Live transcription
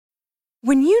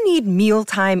When you need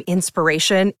mealtime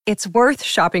inspiration, it's worth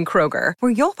shopping Kroger,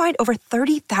 where you'll find over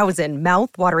 30,000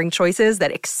 mouth-watering choices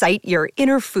that excite your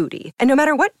inner foodie. And no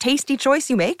matter what tasty choice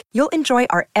you make, you'll enjoy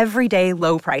our everyday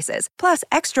low prices, plus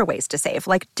extra ways to save,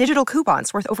 like digital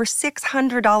coupons worth over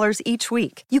 $600 each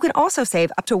week. You can also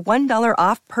save up to $1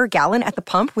 off per gallon at the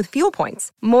pump with fuel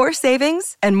points. More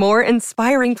savings and more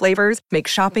inspiring flavors make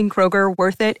shopping Kroger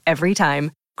worth it every time.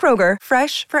 Kroger,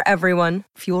 fresh for everyone.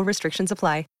 Fuel restrictions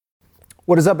apply.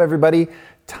 What is up, everybody?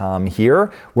 Tom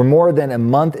here. We're more than a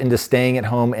month into staying at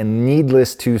home, and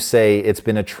needless to say, it's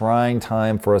been a trying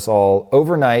time for us all.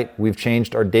 Overnight, we've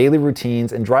changed our daily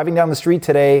routines, and driving down the street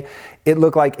today, it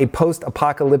looked like a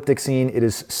post-apocalyptic scene. It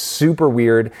is super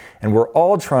weird, and we're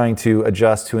all trying to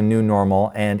adjust to a new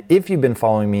normal. And if you've been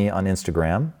following me on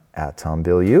Instagram, at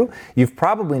TomBillU, you've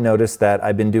probably noticed that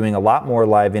I've been doing a lot more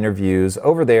live interviews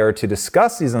over there to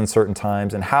discuss these uncertain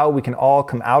times and how we can all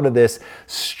come out of this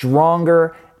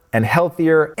stronger and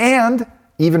healthier and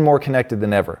even more connected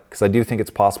than ever, because I do think it's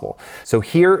possible. So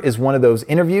here is one of those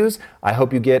interviews. I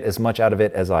hope you get as much out of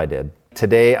it as I did.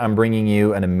 Today, I'm bringing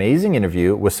you an amazing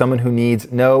interview with someone who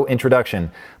needs no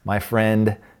introduction, my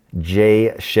friend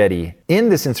Jay Shetty. In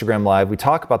this Instagram Live, we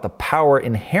talk about the power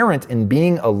inherent in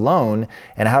being alone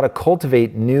and how to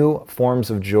cultivate new forms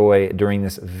of joy during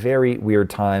this very weird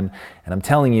time. And I'm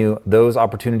telling you, those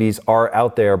opportunities are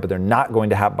out there, but they're not going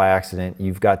to happen by accident.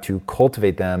 You've got to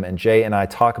cultivate them. And Jay and I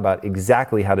talk about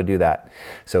exactly how to do that.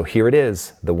 So here it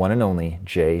is, the one and only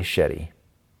Jay Shetty.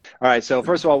 All right, so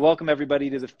first of all, welcome everybody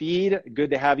to the feed.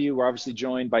 Good to have you. We're obviously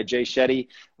joined by Jay Shetty.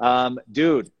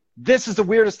 Dude, this is the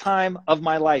weirdest time of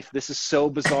my life. This is so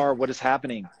bizarre what is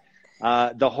happening.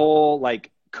 The whole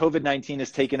COVID-19 has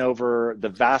taken over the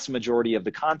vast majority of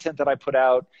the content that I put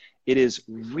out. It is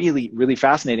really, really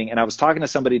fascinating. And I was talking to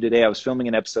somebody today. I was filming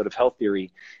an episode of Health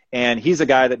Theory, and he's a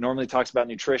guy that normally talks about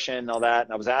nutrition and all that.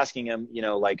 And I was asking him,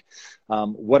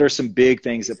 what are some big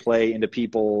things that play into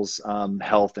people's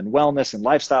health and wellness and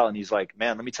lifestyle? And he's like,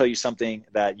 man, let me tell you something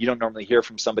that you don't normally hear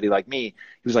from somebody like me. He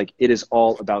was like, it is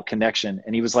all about connection.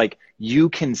 And he was like, you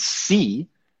can see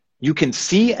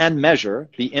and measure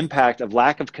the impact of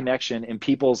lack of connection in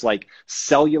people's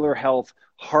cellular health,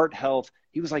 heart health.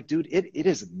 He was like, dude, it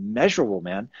is measurable,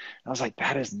 man. And I was like,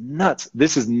 that is nuts.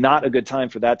 This is not a good time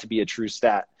for that to be a true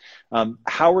stat.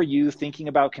 How are you thinking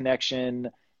about connection?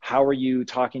 How are you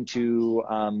talking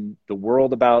to the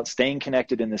world about staying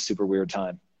connected in this super weird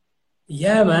time?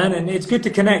 Yeah, man. And it's good to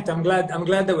connect. I'm glad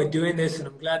that we're doing this, and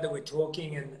I'm glad that we're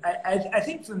talking. And I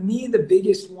think for me, the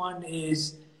biggest one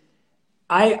is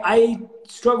I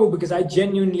struggle because I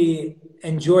genuinely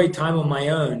enjoy time on my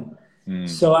own.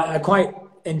 So I quite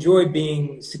enjoy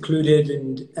being secluded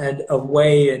and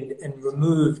away and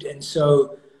removed. And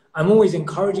so I'm always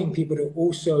encouraging people to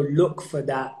also look for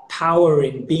that power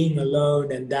in being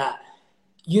alone, and that,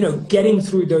 getting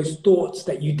through those thoughts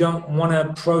that you don't want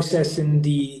to process in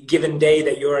the given day,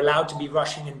 that you're allowed to be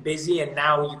rushing and busy. And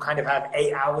now you kind of have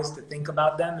 8 hours to think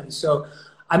about them. And so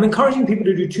I'm encouraging people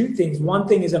to do two things. One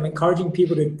thing is I'm encouraging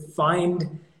people to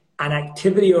find an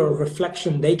activity or a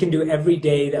reflection they can do every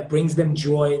day that brings them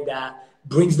joy, that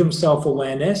brings them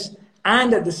self-awareness,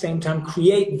 and at the same time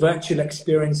create virtual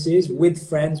experiences with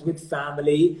friends, with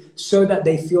family, so that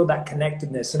they feel that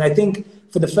connectedness. And I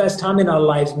think for the first time in our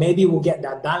lives, maybe we'll get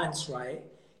that balance right,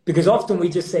 because often we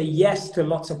just say yes to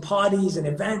lots of parties and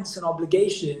events and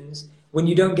obligations when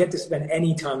you don't get to spend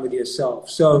any time with yourself.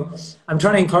 So I'm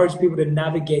trying to encourage people to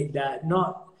navigate that,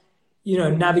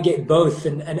 navigate both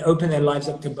and open their lives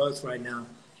up to both right now.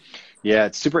 Yeah,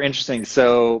 it's super interesting.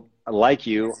 So like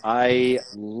you, I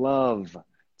love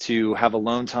to have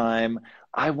alone time.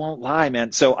 I won't lie,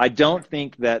 man. So I don't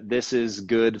think that this is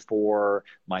good for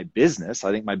my business.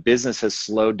 I think my business has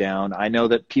slowed down. I know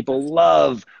that people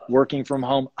love working from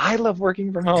home. I love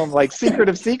working from home, like secret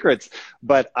of secrets.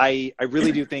 But I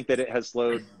really do think that it has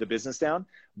slowed the business down.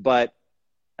 But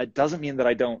it doesn't mean that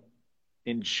I don't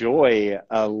enjoy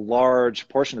a large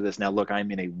portion of this. Now, look,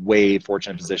 I'm in a way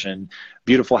fortunate position,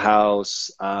 beautiful house.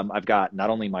 I've got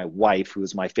not only my wife, who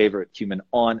is my favorite human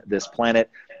on this planet,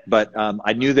 but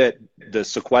I knew that the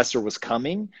sequester was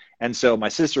coming. And so my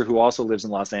sister, who also lives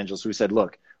in Los Angeles, who said,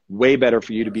 look, way better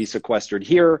for you to be sequestered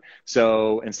here.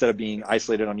 So instead of being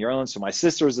isolated on your own. So my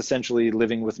sister is essentially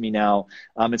living with me now.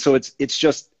 And so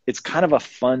it's kind of a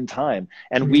fun time.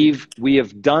 And we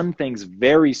have done things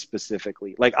very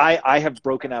specifically. Like I have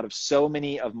broken out of so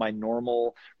many of my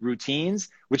normal routines,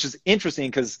 which is interesting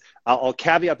because I'll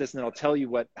caveat this and then I'll tell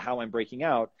you how I'm breaking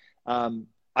out.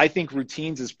 I think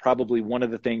routines is probably one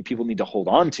of the things people need to hold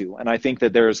on to. And I think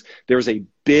that there's a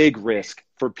big risk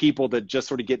for people to just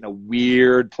sort of get in a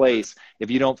weird place if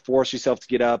you don't force yourself to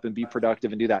get up and be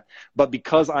productive and do that. But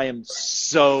because I am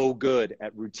so good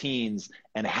at routines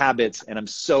and habits, and I'm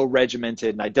so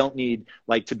regimented, and I don't need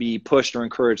like to be pushed or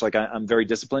encouraged, like I'm very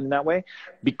disciplined in that way.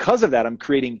 Because of that, I'm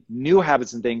creating new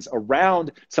habits and things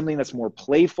around something that's more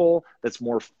playful, that's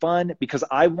more fun, because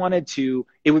I wanted to,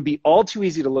 it would be all too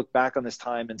easy to look back on this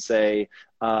time and say,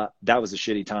 that was a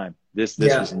shitty time. This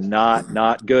was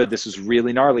not good. This was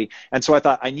really gnarly. And so I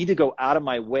thought I need to go out of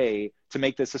my way to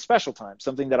make this a special time,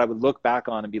 something that I would look back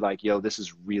on and be like, yo, this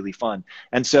is really fun.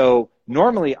 And so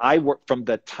normally I work from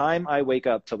the time I wake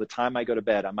up till the time I go to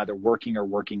bed, I'm either working or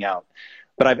working out.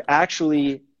 But I've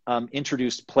actually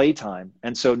introduced playtime.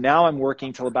 And so now I'm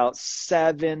working till about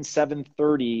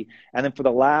 7:30. And then for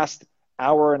the last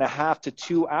hour and a half to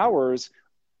 2 hours,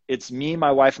 it's me,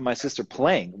 my wife, and my sister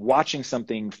playing, watching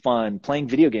something fun, playing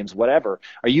video games, whatever.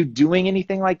 Are you doing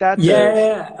anything like that?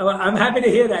 Yeah. Well, I'm happy to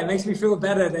hear that. It makes me feel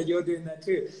better that you're doing that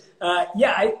too.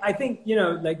 I think,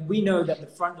 like we know that the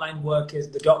frontline workers,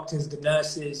 the doctors, the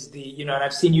nurses, and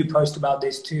I've seen you post about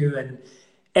this too. And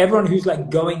everyone who's like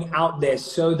going out there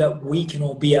so that we can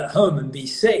all be at home and be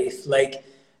safe. Like,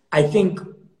 I think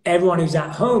everyone who's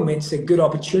at home, it's a good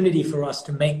opportunity for us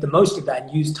to make the most of that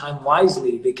and use time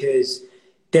wisely, because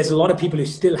there's a lot of people who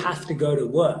still have to go to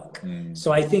work.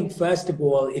 So I think, first of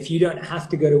all, if you don't have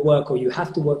to go to work or you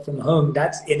have to work from home,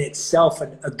 that's in itself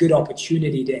a good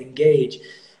opportunity to engage.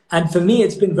 And for me,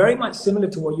 it's been very much similar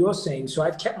to what you're saying. So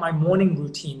I've kept my morning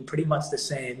routine pretty much the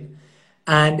same.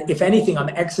 And if anything, I'm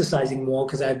exercising more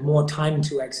because I have more time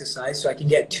to exercise. So I can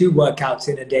get 2 workouts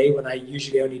in a day when I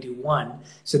usually only do 1.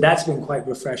 So that's been quite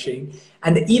refreshing.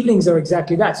 And the evenings are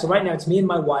exactly that. So right now it's me and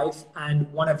my wife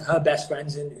and one of her best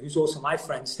friends, and who's also my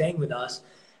friend, staying with us.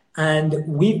 And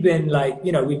we've been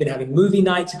we've been having movie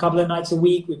nights a couple of nights a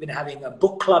week. We've been having a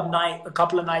book club night a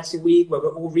couple of nights a week where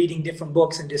we're all reading different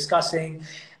books and discussing.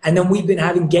 And then we've been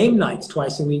having game nights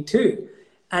twice a week too.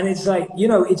 And it's like,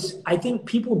 I think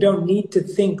people don't need to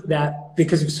think that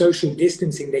because of social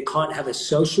distancing, they can't have a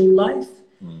social life.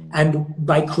 And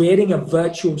by creating a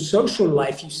virtual social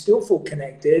life, you still feel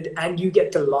connected and you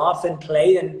get to laugh and play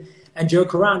and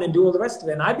joke around and do all the rest of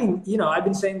it. And I've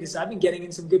been saying this, I've been getting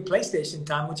in some good PlayStation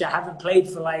time, which I haven't played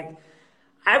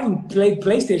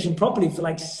PlayStation properly for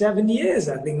like 7 years,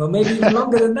 I think, or maybe even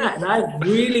longer than that. And I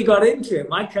really got into it.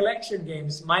 My collection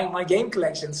games, my game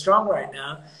collection's strong right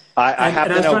now. I have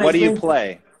to know, what do you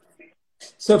play?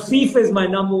 So FIFA is my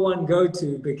number one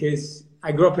go-to because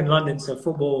I grew up in London, so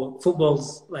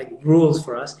football's like rules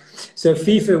for us. So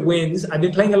FIFA wins. I've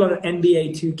been playing a lot of NBA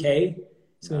 2K.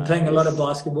 So I'm playing a lot of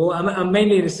basketball. I'm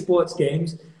mainly into sports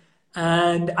games.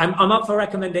 And I'm up for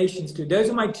recommendations too. Those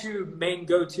are my 2 main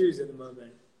go-tos at the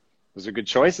moment. Those are good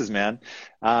choices, man.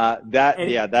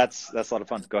 That's a lot of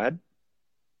fun. Go ahead.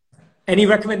 Any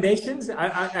recommendations?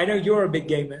 I know you're a big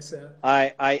gamer, so.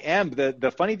 I am.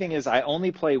 The funny thing is I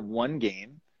only play 1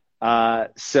 game.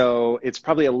 So it's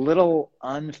probably a little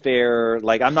unfair.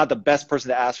 Like, I'm not the best person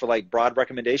to ask for like broad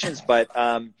recommendations, but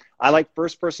I like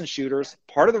first-person shooters.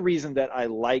 Part of the reason that I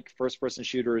like first-person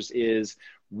shooters is,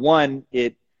 one,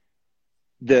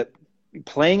 the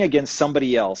playing against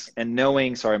somebody else and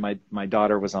knowing, sorry, my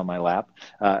daughter was on my lap,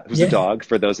 who's a dog,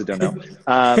 for those that don't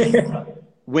know.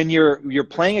 When you're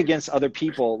playing against other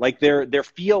people, like there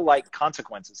feel like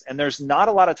consequences, and there's not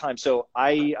a lot of time. So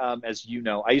I, as you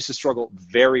know, I used to struggle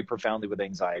very profoundly with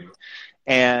anxiety.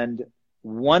 And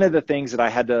one of the things that I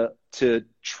had to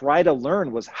try to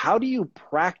learn was, how do you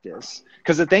practice?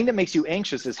 Because the thing that makes you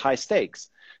anxious is high stakes.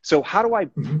 So how do I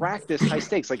practice high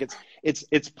stakes? Like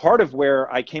it's part of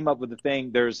where I came up with the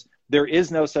thing. There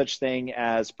is no such thing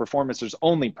as performance. There's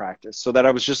only practice. So that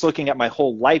I was just looking at my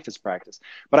whole life as practice.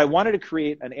 But I wanted to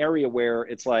create an area where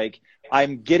it's like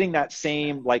I'm getting that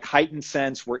same like heightened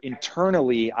sense where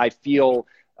internally I feel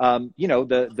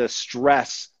the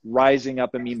stress rising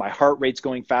up in me, my heart rate's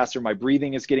going faster, my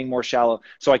breathing is getting more shallow,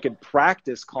 so I could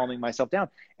practice calming myself down.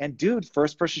 And dude,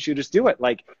 first-person shooters do it,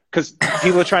 like, because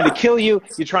people are trying to kill you,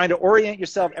 you're trying to orient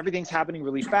yourself, everything's happening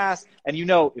really fast, and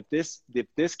if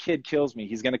this kid kills me,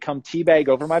 he's going to come teabag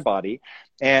over my body,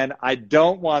 and I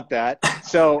don't want that.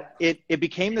 So it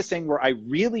became this thing where I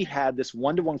really had this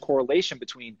one-to-one correlation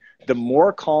between the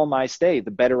more calm I stay,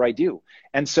 the better I do.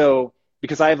 And so,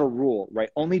 because I have a rule,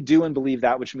 right? Only do and believe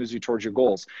that which moves you towards your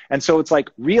goals. And so it's like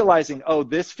realizing,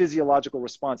 this physiological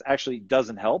response actually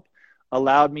doesn't help,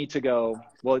 allowed me to go,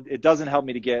 well, it doesn't help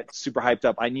me to get super hyped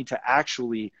up. I need to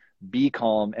actually be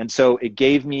calm. And so it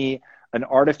gave me an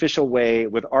artificial way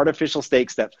with artificial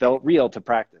stakes that felt real to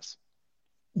practice.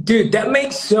 Dude, that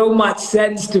makes so much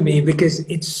sense to me because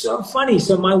it's so funny.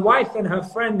 So my wife and her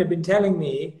friend have been telling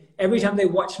me every time they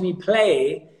watch me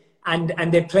play,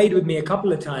 and they played with me a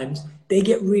couple of times, they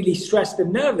get really stressed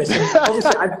and nervous. And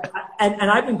obviously,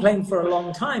 I've been playing for a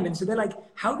long time, and so they're like,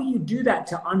 "How do you do that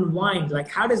to unwind? Like,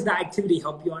 how does that activity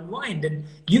help you unwind?" And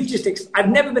you've just, I've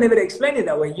never been able to explain it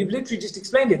that way. You've literally just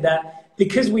explained it, that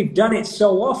because we've done it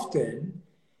so often,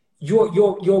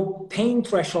 your pain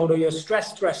threshold or your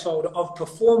stress threshold of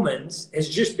performance has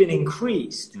just been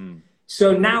increased.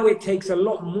 So now it takes a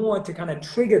lot more to kind of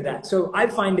trigger that. So I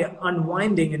find it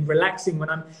unwinding and relaxing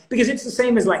because it's the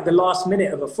same as like the last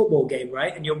minute of a football game,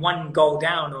 right? And you're 1 goal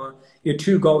down or you're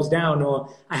 2 goals down.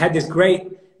 Or I had this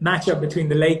great matchup between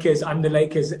the Lakers. I'm the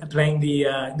Lakers playing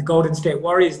the Golden State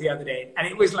Warriors the other day. And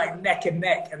it was like neck and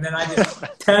neck. And then I just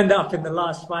turned up in the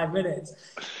last 5 minutes.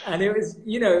 And it was,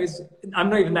 I'm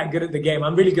not even that good at the game.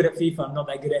 I'm really good at FIFA. I'm not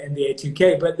that good at NBA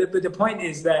 2K. But the point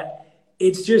is that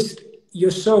it's just, you're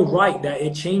so right that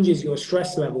it changes your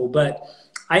stress level. But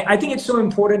I think it's so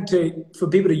important for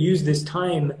people to use this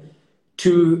time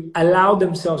to allow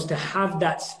themselves to have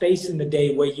that space in the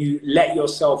day where you let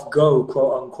yourself go,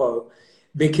 quote unquote.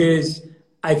 Because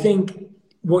I think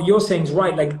what you're saying is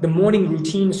right. Like the morning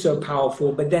routine is so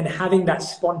powerful, but then having that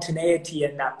spontaneity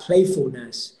and that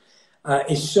playfulness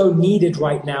is so needed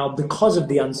right now because of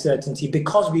the uncertainty,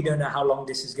 because we don't know how long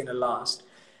this is going to last.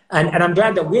 And I'm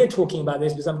glad that we're talking about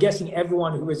this because I'm guessing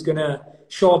everyone who is going to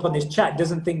show up on this chat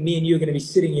doesn't think me and you are going to be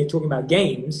sitting here talking about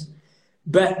games.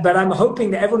 But I'm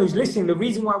hoping that everyone who's listening, the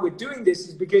reason why we're doing this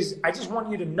is because I just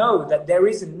want you to know that there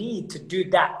is a need to do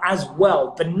that as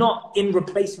well, but not in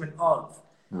replacement of.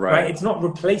 Right? It's not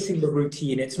replacing the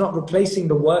routine. It's not replacing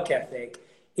the work ethic.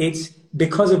 It's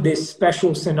because of this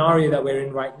special scenario that we're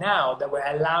in right now that we're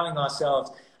allowing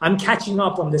ourselves. I'm catching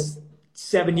up on this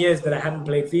 7 years that I haven't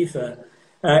played FIFA.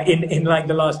 In like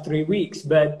the last 3 weeks,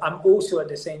 but I'm also at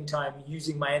the same time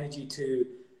using my energy to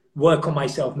work on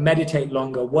myself, meditate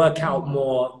longer, work out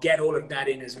more, get all of that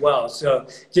in as well. So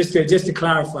just to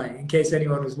clarify, in case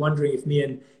anyone was wondering if me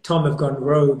and Tom have gone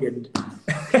rogue and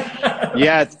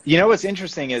yeah, what's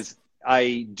interesting is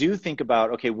I do think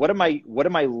about, okay, what am I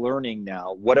learning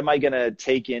now? What am I going to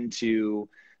take into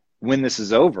when this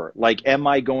is over? Like, am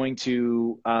I going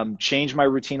to change my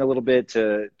routine a little bit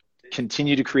to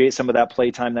continue to create some of that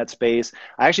playtime, that space?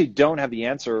 I actually don't have the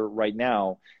answer right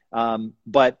now,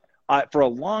 but for a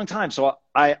long time, so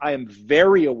I am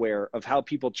very aware of how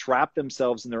people trap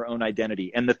themselves in their own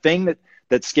identity. And the thing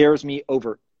that scares me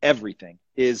over everything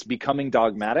is becoming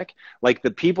dogmatic. Like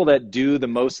the people that do the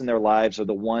most in their lives are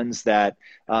the ones that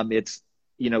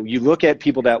you look at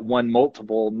people that won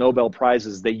multiple Nobel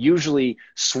Prizes, they usually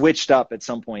switched up at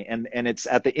some point, and it's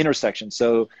at the intersection.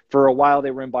 So for a while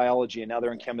they were in biology and now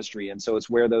they're in chemistry. And so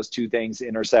it's where those two things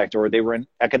intersect, or they were in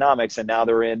economics and now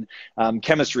they're in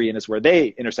chemistry, and it's where they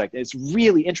intersect. It's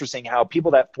really interesting how people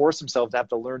that force themselves to have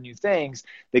to learn new things,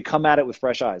 they come at it with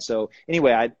fresh eyes. So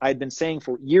anyway, I'd been saying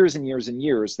for years and years and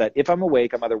years that if I'm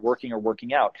awake, I'm either working or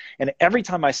working out. And every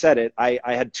time I said it, I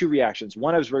had 2 reactions.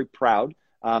 One, I was very proud.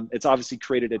 It's obviously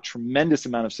created a tremendous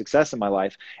amount of success in my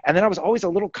life. And then I was always a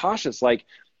little cautious, like,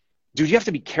 dude, you have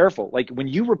to be careful. Like when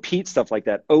you repeat stuff like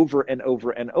that over and over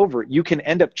and over, you can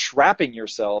end up trapping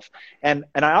yourself. And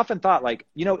I often thought, like,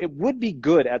 it would be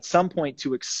good at some point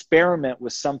to experiment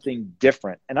with something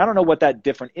different. And I don't know what that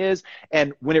different is.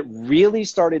 And when it really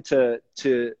started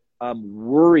to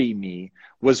worry me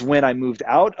was when I moved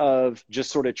out of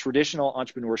just sort of traditional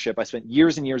entrepreneurship. I spent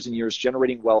years and years and years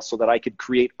generating wealth so that I could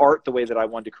create art the way that I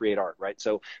wanted to create art, right?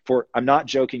 So I'm not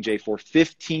joking, Jay, for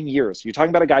 15 years, you're talking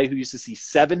about a guy who used to see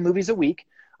 7 movies a week.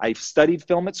 I studied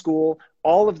film at school.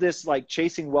 All of this, like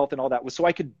chasing wealth and all that, was so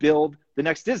I could build the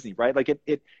next Disney, right? Like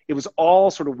it was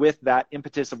all sort of with that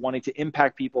impetus of wanting to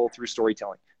impact people through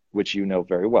storytelling, which you know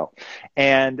very well.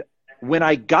 And when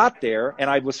I got there and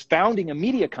I was founding a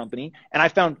media company, and I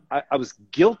found I was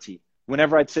guilty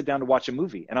whenever I'd sit down to watch a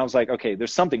movie. And I was like, okay,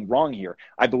 there's something wrong here.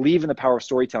 I believe in the power of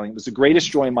storytelling. It was the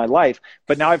greatest joy in my life.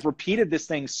 But now I've repeated this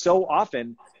thing so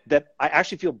often that I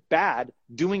actually feel bad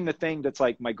doing the thing that's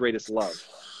like my greatest love.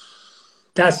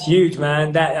 That's huge,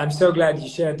 man. I'm so glad you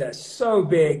shared that. So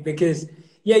big, because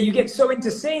yeah, you get so into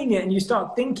saying it and you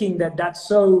start thinking that that's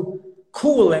so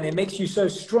cool and it makes you so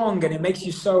strong and it makes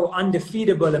you so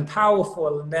undefeatable and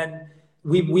powerful, and then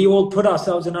we all put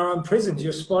ourselves in our own prisons.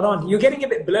 You're spot on. You're getting a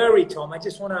bit blurry, Tom. I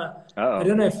just want to I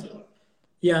don't know if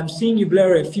I'm seeing you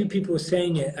blurry. A few people are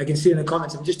saying it. I can see it in the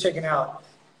comments. I'm just checking out.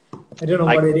 I don't know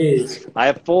what it is. I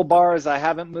have full bars. I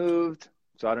haven't moved,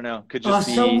 so I don't know. Could just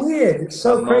be so weird. It's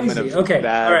so crazy. Okay.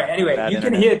 All right. Anyway, you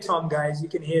can hear Tom, guys. You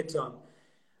can hear Tom.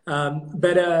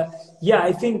 Yeah,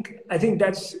 I think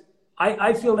that's,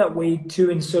 I feel that way too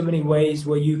in so many ways,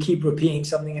 where you keep repeating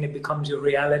something and it becomes your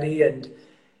reality. And,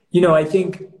 I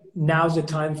think now's the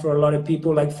time for a lot of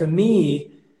people. Like for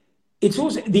me, it's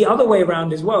also the other way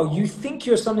around as well. You think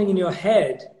you're something in your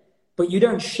head, but you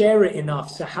don't share it enough.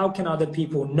 So how can other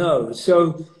people know?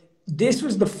 So this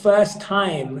was the first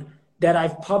time that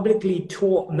I've publicly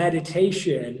taught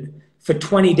meditation for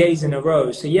 20 days in a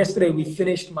row. So yesterday we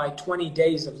finished my 20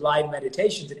 days of live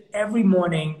meditations, and every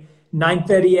morning,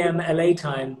 9:30 a.m. LA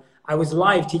time, I was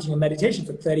live teaching a meditation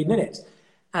for 30 minutes.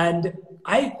 And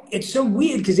it's so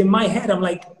weird because in my head, I'm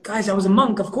like, guys, I was a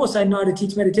monk. Of course I know how to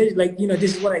teach meditation. Like,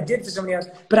 this is what I did for somebody else,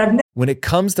 but I've never. When it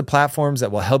comes to platforms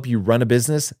that will help you run a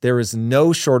business, there is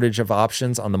no shortage of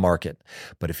options on the market.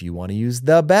 But if you want to use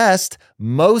the best,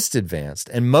 most advanced,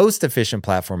 and most efficient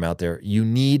platform out there, you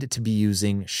need to be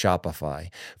using Shopify.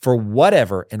 For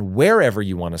whatever and wherever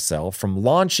you want to sell, from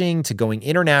launching to going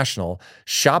international,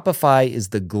 Shopify is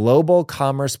the global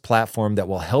commerce platform that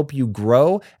will help you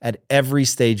grow at every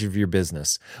stage of your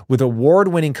business. With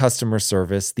award-winning customer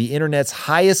service, the internet's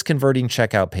highest converting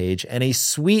checkout page, and a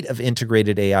suite of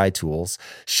integrated AI tools,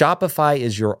 Shopify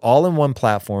is your all-in-one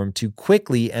platform to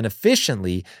quickly and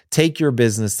efficiently take your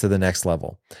business to the next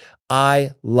level.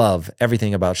 I love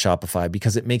everything about Shopify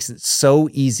because it makes it so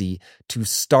easy to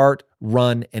start,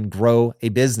 run, and grow a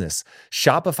business.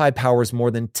 Shopify powers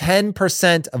more than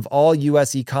 10% of all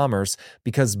US e-commerce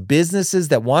because businesses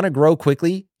that want to grow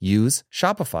quickly use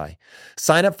Shopify.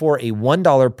 Sign up for a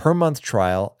 $1 per month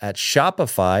trial at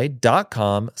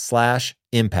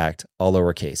shopify.com/impact, all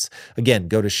lowercase. Again,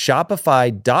 go to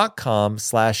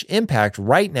shopify.com/impact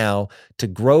right now to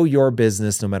grow your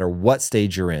business no matter what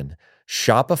stage you're in.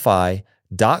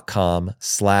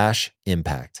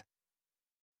 Shopify.com/impact.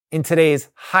 In today's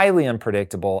highly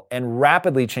unpredictable and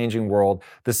rapidly changing world,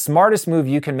 the smartest move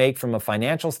you can make from a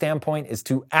financial standpoint is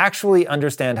to actually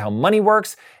understand how money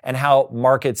works and how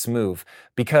markets move.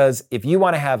 Because if you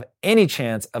want to have any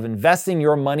chance of investing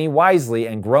your money wisely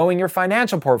and growing your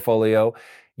financial portfolio,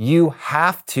 you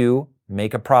have to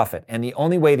make a profit. And the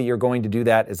only way that you're going to do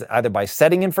that is either by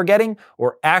setting and forgetting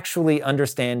or actually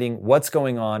understanding what's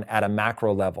going on at a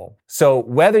macro level. So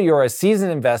whether you're a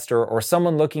seasoned investor or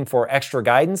someone looking for extra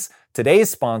guidance, today's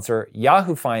sponsor,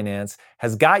 Yahoo Finance,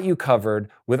 has got you covered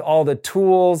with all the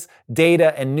tools,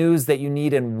 data, and news that you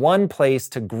need in one place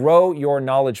to grow your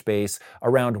knowledge base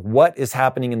around what is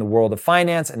happening in the world of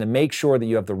finance and to make sure that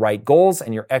you have the right goals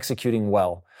and you're executing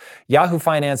well. Yahoo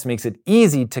Finance makes it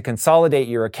easy to consolidate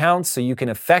your accounts so you can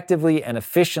effectively and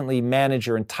efficiently manage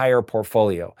your entire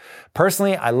portfolio.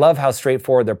 Personally, I love how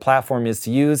straightforward their platform is to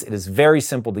use. It is very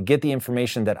simple to get the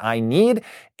information that I need,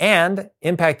 and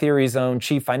Impact Theory's own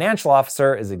Chief Financial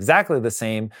Officer is exactly the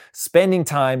same, spending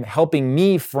time helping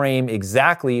me frame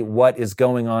exactly what is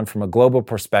going on from a global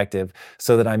perspective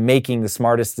so that I'm making the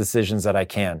smartest decisions that I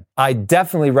can. I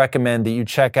definitely recommend that you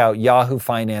check out Yahoo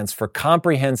Finance for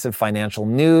comprehensive financial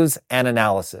news and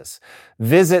analysis.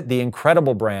 Visit the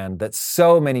incredible brand that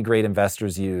so many great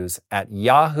investors use at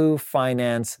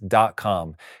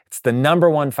yahoofinance.com. It's the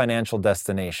 #1 financial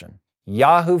destination,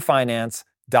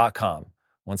 yahoofinance.com.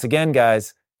 Once again,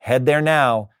 guys, head there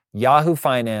now,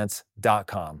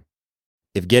 yahoofinance.com.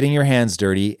 If getting your hands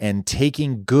dirty and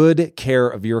taking good care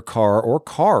of your car or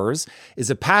cars is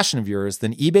a passion of yours,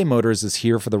 then eBay Motors is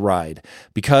here for the ride.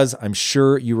 Because I'm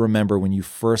sure you remember when you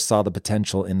first saw the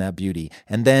potential in that beauty.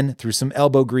 And then through some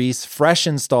elbow grease, fresh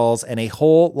installs, and a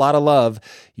whole lot of love,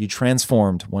 you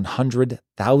transformed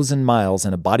 100,000 miles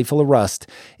and a body full of rust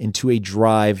into a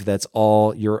drive that's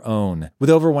all your own. With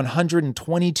over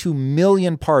 122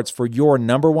 million parts for your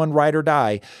 #1 ride or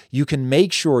die, you can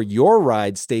make sure your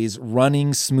ride stays running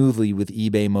smoothly with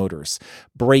eBay Motors.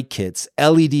 Brake kits,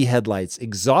 LED headlights,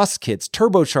 exhaust kits,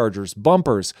 turbochargers,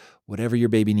 bumpers, whatever your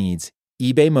baby needs,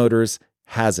 eBay Motors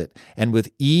has it. And with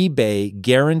eBay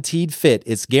Guaranteed Fit,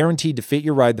 it's guaranteed to fit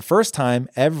your ride the first time,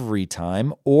 every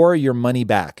time, or your money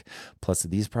back. Plus,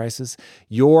 at these prices,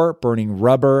 you're burning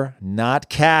rubber, not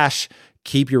cash.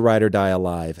 Keep your ride or die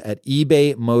alive at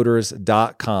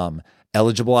ebaymotors.com.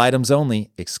 Eligible items only.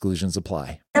 Exclusions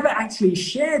apply. Never actually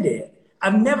shared it.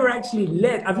 I've never actually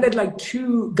I've led like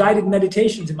 2 guided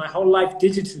meditations in my whole life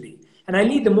digitally. And I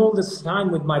lead them all the time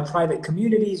with my private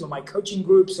communities or my coaching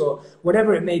groups or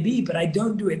whatever it may be, but I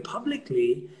don't do it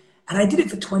publicly. And I did it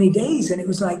for 20 days. And it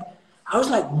was like, I was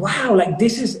like, wow, like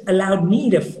this has allowed me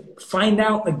to find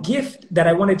out a gift that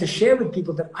I wanted to share with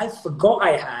people that I forgot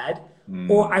I had,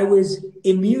 or I was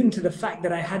immune to the fact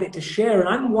that I had it to share. And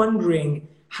I'm wondering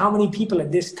how many people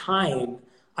at this time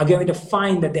are going to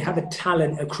find that they have a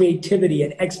talent, a creativity,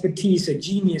 an expertise, a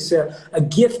genius, a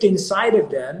gift inside of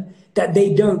them that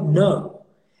they don't know,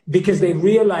 because they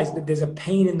realize that there's a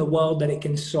pain in the world that it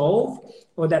can solve,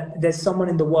 or that there's someone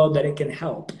in the world that it can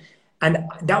help. And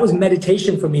that was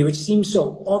meditation for me, which seems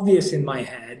so obvious in my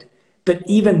head. But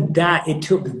even that, it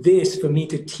took this for me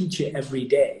to teach it every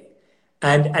day.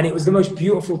 And it was the most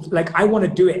beautiful, like, I want to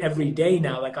do it every day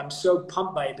now. Like, I'm so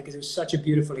pumped by it because it was such a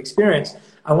beautiful experience.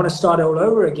 I want to start all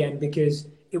over again because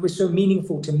it was so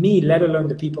meaningful to me, let alone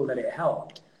the people that it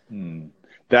helped.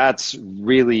 That's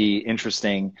really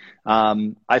interesting.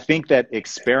 I think that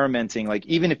experimenting, like,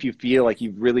 even if you feel like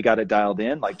you've really got it dialed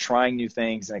in, like trying new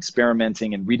things and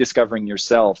experimenting and rediscovering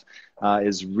yourself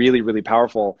is really, really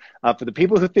powerful. For the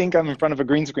people who think I'm in front of a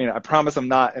green screen, I promise I'm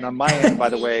not. And on my end, by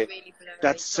the way,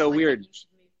 that's so weird.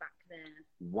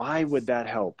 Why would that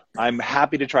help? I'm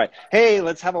happy to try. Hey,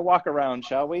 let's have a walk around,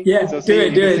 shall we? Yeah, so do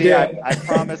it. I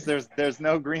promise there's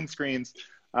no green screens.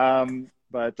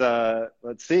 But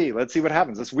let's see what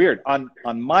happens. It's weird.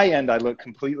 On my end, I look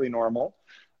completely normal.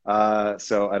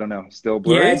 So I don't know, still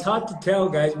blurry? Yeah, it's hard to tell,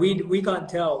 guys. We can't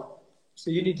tell.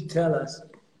 So you need to tell us.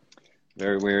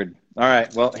 Very weird. All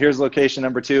right, well, here's location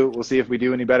number 2. We'll see if we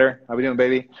do any better. How we doing,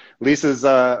 baby? Lisa's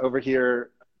over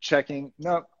here checking.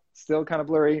 No, still kind of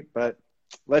blurry, but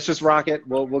let's just rock it.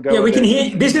 We'll go. Yeah, we can hear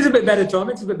you. This is a bit better, Tom.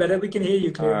 It's a bit better. We can hear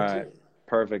you clearly. All right,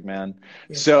 perfect, man.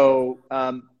 Yeah. So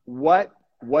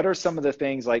what are some of the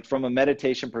things, like, from a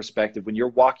meditation perspective, when you're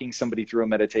walking somebody through a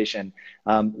meditation,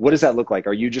 what does that look like?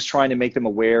 Are you just trying to make them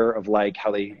aware of, like,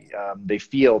 how they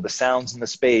feel, the sounds in the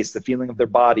space, the feeling of their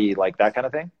body, like that kind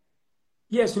of thing?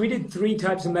 Yeah, so we did 3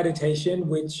 types of meditation,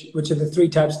 which are the 3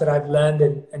 types that I've learned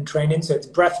and trained in. So it's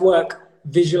breath work,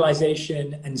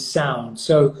 visualization, and sound.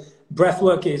 So breath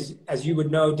work is, as you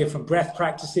would know, different breath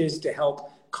practices to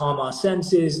help calm our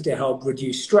senses, to help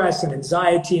reduce stress and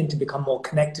anxiety, and to become more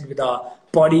connected with our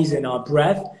bodies and our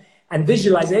breath. And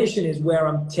visualization is where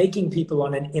I'm taking people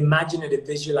on an imaginative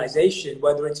visualization,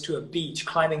 whether it's to a beach,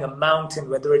 climbing a mountain,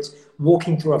 whether it's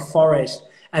walking through a forest.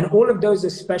 And all of those are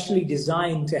specially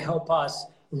designed to help us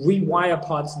rewire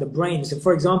parts of the brain. So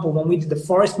for example, when we did the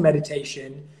forest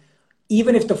meditation,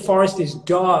 even if the forest is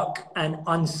dark and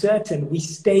uncertain, we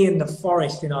stay in the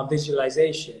forest in our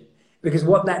visualization. Because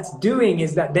what that's doing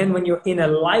is that then when you're in a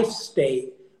life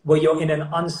state where you're in an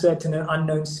uncertain and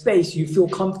unknown space, you feel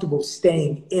comfortable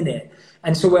staying in it.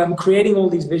 And so I'm creating all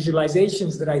these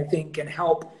visualizations that I think can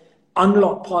help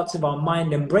unlock parts of our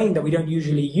mind and brain that we don't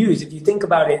usually use. If you think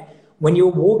about it, when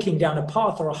you're walking down a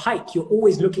path or a hike, you're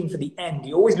always looking for the end.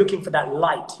 You're always looking for that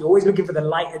light. You're always looking for the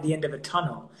light at the end of a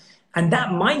tunnel. And that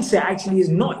mindset actually is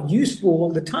not useful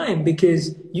all the time,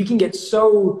 because you can get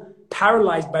so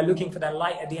paralyzed by looking for that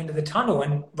light at the end of the tunnel.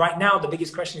 And right now, the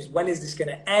biggest question is, when is this going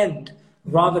to end,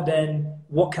 rather than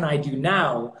what can I do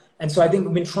now? And so I think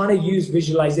we've been trying to use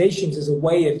visualizations as a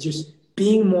way of just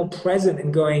being more present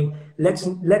and going,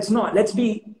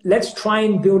 let's try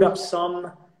and build up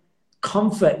some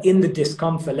comfort in the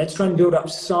discomfort. Let's try and build up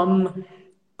some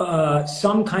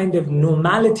kind of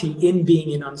normality in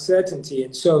being in uncertainty.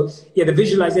 And so, yeah, the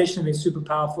visualization has been super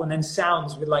powerful. And then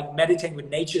sounds, with like meditating with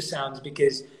nature sounds,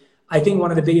 because I think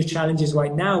one of the biggest challenges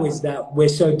right now is that we're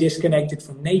so disconnected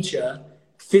from nature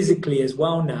physically as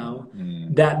well now,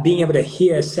 that being able to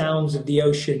hear sounds of the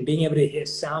ocean, being able to hear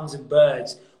sounds of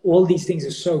birds, all these things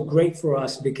are so great for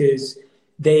us, because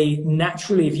they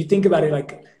naturally, if you think about it,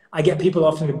 like, I get people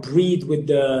often to breathe with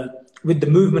the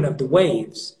movement of the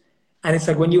waves. And it's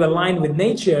like when you align with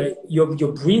nature, your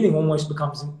breathing almost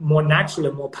becomes more natural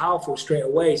and more powerful straight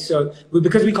away. So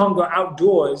because we can't go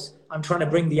outdoors, I'm trying to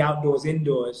bring the outdoors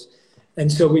indoors. And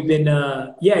so we've been,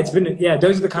 those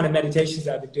are the kind of meditations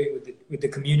that I've been doing with the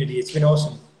community. It's been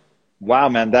awesome. Wow,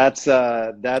 man, that's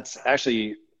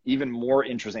actually even more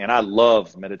interesting. And I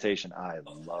love meditation.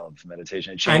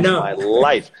 It changed my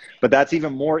life. But that's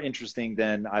even more interesting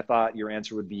than I thought your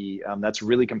answer would be. That's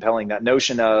really compelling. That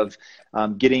notion of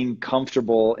getting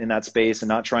comfortable in that space and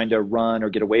not trying to run or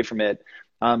get away from it.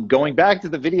 Going back to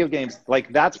the video games,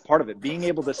 like, that's part of it. Being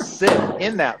able to sit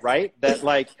in that, right? That,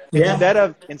 like,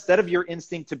 instead of your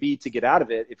instinct to get out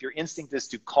of it, if your instinct is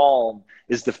to calm,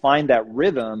 is to find that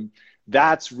rhythm,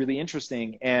 that's really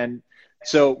interesting. And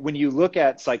so when you look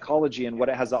at psychology and what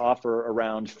it has to offer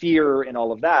around fear and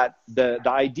all of that, the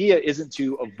idea isn't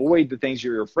to avoid the things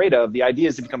you're afraid of. The idea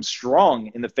is to become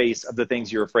strong in the face of the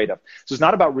things you're afraid of. So it's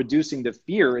not about reducing the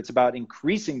fear. It's about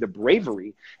increasing the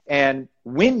bravery. And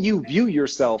when you view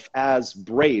yourself as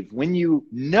brave, when you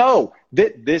know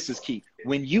that, this is key,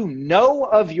 when you know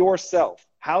of yourself,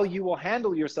 how you will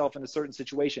handle yourself in a certain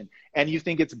situation, and you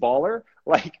think it's baller,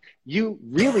 like, you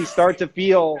really start to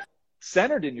feel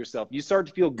centered in yourself. You start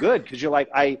to feel good because you're like,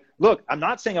 look, I'm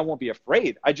not saying I won't be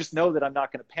afraid. I just know that I'm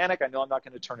not going to panic. I know I'm not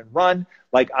going to turn and run.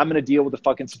 Like, I'm going to deal with the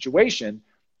fucking situation.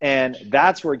 And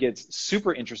that's where it gets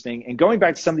super interesting. And going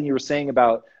back to something you were saying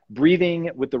about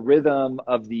breathing with the rhythm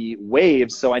of the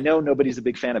waves. So I know nobody's a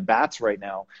big fan of bats right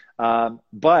now,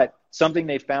 but something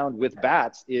they found with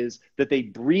bats is that they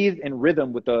breathe in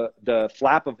rhythm with the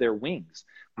flap of their wings,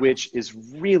 which is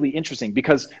really interesting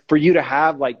because for you to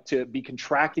have like to be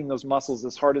contracting those muscles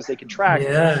as hard as they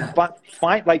contract, but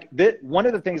one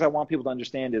of the things I want people to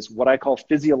understand is what I call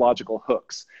physiological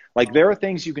hooks. Like, there are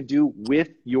things you can do with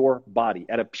your body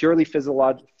at a purely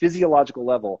physiological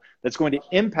level that's going to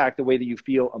impact the way that you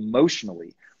feel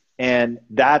emotionally. And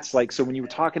that's like, so when you were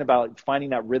talking about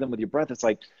finding that rhythm with your breath, it's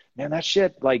like, man, that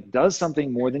shit like does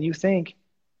something more than you think.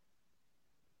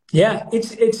 Yeah,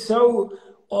 it's so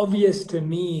obvious to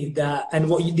me that, and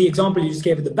the example you just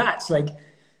gave of the bats, like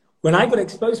when I got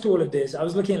exposed to all of this, I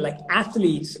was looking at like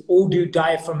athletes all do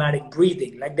diaphragmatic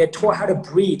breathing. Like, they're taught how to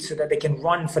breathe so that they can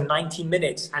run for 90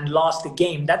 minutes and last the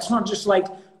game. That's not just like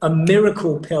a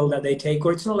miracle pill that they take,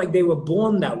 or it's not like they were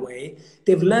born that way.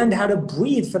 They've learned how to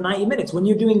breathe for 90 minutes. When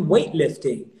you're doing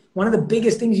weightlifting, one of the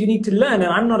biggest things you need to learn,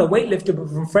 and I'm not a weightlifter, but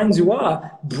from friends who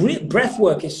are, breath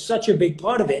work is such a big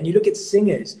part of it. And you look at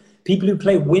singers, people who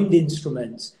play wind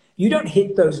instruments, you don't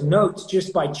hit those notes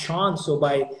just by chance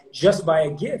or just by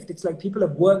a gift. It's like people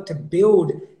have worked to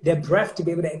build their breath to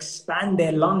be able to expand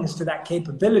their lungs to that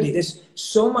capability. There's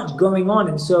so much going on.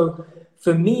 And so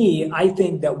for me, I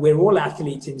think that we're all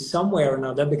athletes in some way or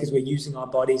another because we're using our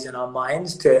bodies and our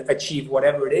minds to achieve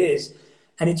whatever it is.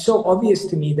 And it's so obvious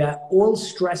to me that all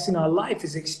stress in our life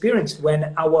is experienced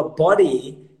when our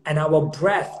body and our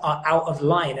breath are out of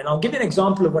line. And I'll give you an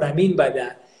example of what I mean by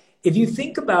that. If you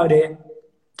think about it,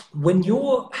 when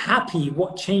you're happy,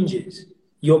 what changes?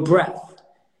 Your breath.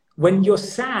 When you're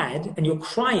sad and you're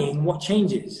crying, what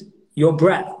changes? Your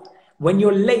breath. When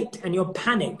you're late and you're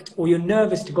panicked or you're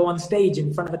nervous to go on stage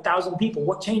in front of 1,000 people,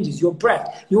 what changes? Your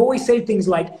breath. You always say things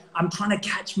like, I'm trying to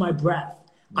catch my breath.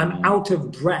 I'm out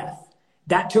of breath.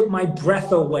 That took my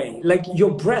breath away. Like,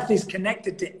 your breath is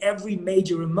connected to every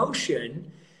major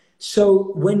emotion.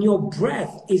 So when your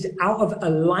breath is out of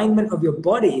alignment of your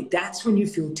body, that's when you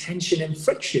feel tension and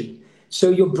friction. So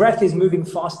your breath is moving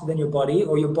faster than your body,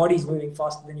 or your body is moving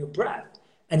faster than your breath.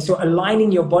 And so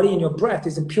aligning your body and your breath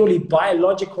is a purely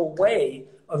biological way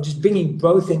of just bringing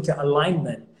both into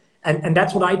alignment. And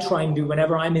that's what I try and do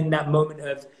whenever I'm in that moment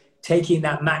of taking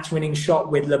that match-winning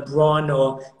shot with LeBron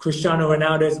or Cristiano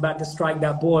Ronaldo is about to strike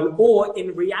that ball, or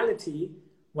in reality,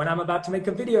 when I'm about to make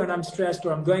a video and I'm stressed,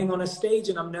 or I'm going on a stage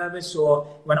and I'm nervous, or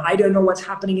when I don't know what's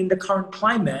happening in the current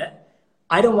climate,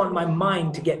 I don't want my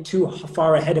mind to get too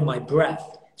far ahead of my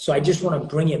breath. So I just want to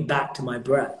bring it back to my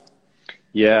breath.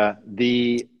 Yeah.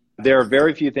 There are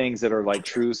very few things that are like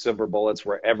true silver bullets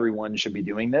where everyone should be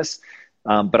doing this.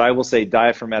 But I will say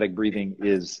diaphragmatic breathing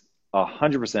is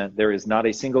 100%. There is not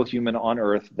a single human on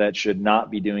earth that should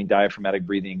not be doing diaphragmatic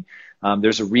breathing.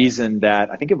 There's a reason that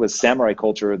I think it was samurai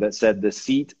culture that said the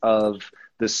seat of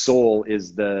the soul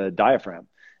is the diaphragm.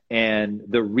 And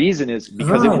the reason is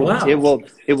because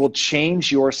it will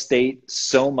change your state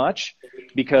so much,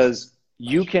 because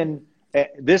you can,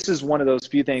 this is one of those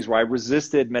few things where I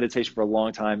resisted meditation for a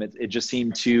long time. It just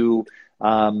seemed too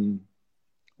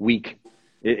weak.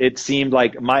 It seemed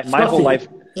like my whole life.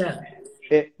 Yeah.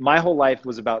 My whole life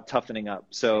was about toughening up.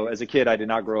 So as a kid, I did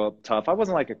not grow up tough. I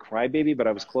wasn't like a crybaby, but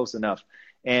I was close enough.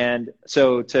 And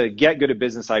so to get good at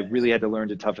business, I really had to learn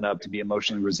to toughen up, to be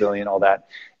emotionally resilient, all that.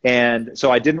 And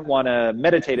so I didn't want to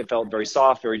meditate. It felt very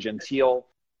soft, very genteel.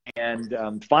 And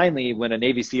finally, when a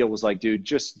Navy SEAL was like, dude,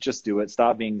 just do it.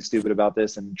 Stop being stupid about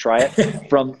this and try it.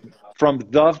 From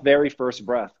the very first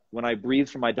breath, when I breathed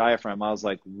from my diaphragm, I was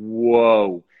like,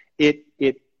 whoa, it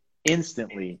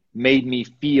instantly made me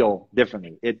feel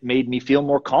differently. It made me feel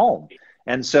more calm.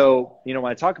 And so, you know,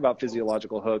 when I talk about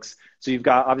physiological hooks, so you've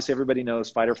got, obviously everybody knows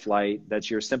fight or flight,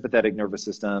 that's your sympathetic nervous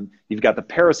system. You've got the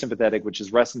parasympathetic, which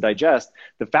is rest and digest.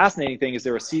 The fascinating thing is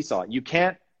they're a seesaw. You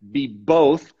can't be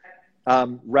both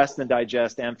rest and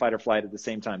digest and fight or flight at the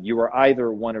same time. You are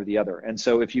either one or the other. And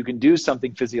so if you can do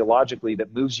something physiologically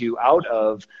that moves you out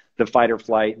of the fight or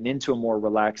flight and into a more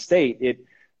relaxed state,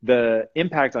 the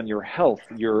impact on your health,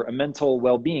 your mental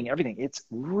well-being, everything, it's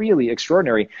really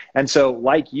extraordinary. And so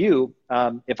like you,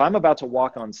 if I'm about to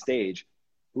walk on stage,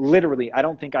 literally, I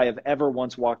don't think I have ever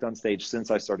once walked on stage since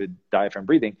I started diaphragm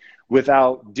breathing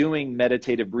without doing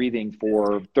meditative breathing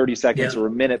for 30 seconds or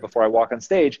a minute before I walk on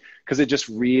stage, because it just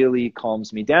really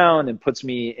calms me down and puts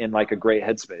me in like a great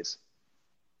headspace.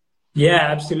 Yeah,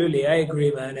 absolutely. I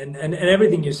agree, man. And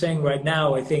everything you're saying right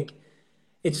now, I think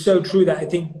it's so true that I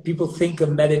think people think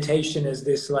of meditation as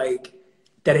this like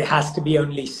that it has to be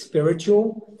only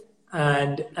spiritual,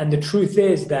 and the truth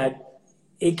is that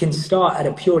it can start at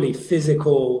a purely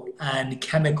physical and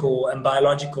chemical and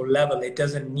biological level. It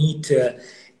doesn't need to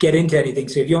get into anything.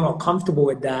 So if you're not comfortable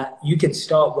with that, you can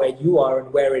start where you are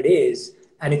and where it is,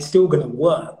 and it's still going to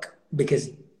work because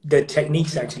the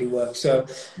techniques actually work. So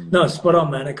no, spot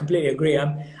on, man. I completely agree.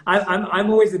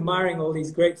 I'm always admiring all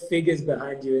these great figures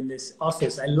behind you in this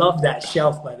office. I love that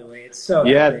shelf, by the way. It's so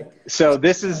epic. So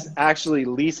this is actually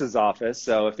Lisa's office.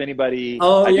 So if anybody,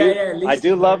 I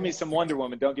do love me some Wonder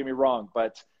Woman. Don't get me wrong,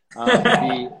 but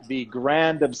the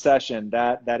grand obsession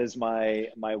that is my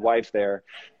wife there.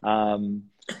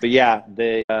 But yeah,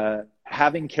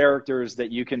 having characters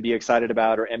that you can be excited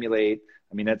about or emulate.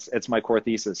 I mean, it's my core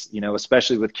thesis, you know,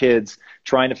 especially with kids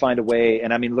trying to find a way.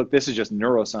 And I mean, look, this is just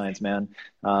neuroscience, man.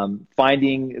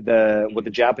 Finding what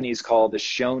the Japanese call the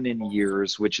shonen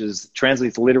years, which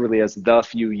translates literally as the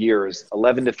few years,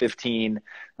 11 to 15.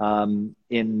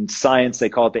 In science, they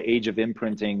call it the age of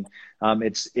imprinting.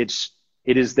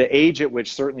 It is the age at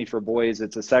which, certainly for boys,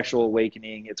 it's a sexual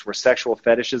awakening. It's where sexual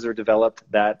fetishes are developed.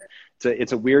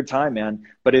 It's a weird time, man.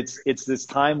 But it's this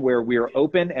time where we are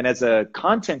open. And as a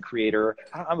content creator,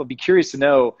 I'm gonna be curious to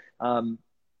know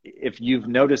if you've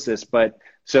noticed this. But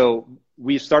so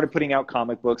we started putting out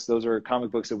comic books. Those are comic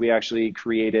books that we actually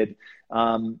created.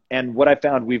 And what I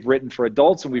found, we've written for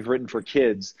adults and we've written for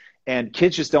kids. And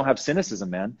kids just don't have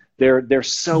cynicism, man. They're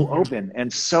so open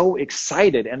and so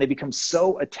excited, and they become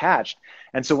so attached.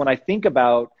 And so when I think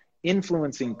about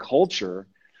influencing culture,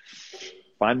 I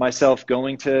find myself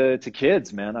going to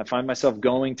kids, man. I find myself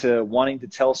going to wanting to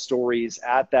tell stories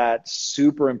at that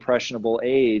super impressionable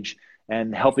age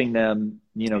and helping them,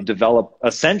 you know, develop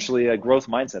essentially a growth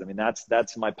mindset. I mean,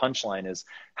 that's my punchline is,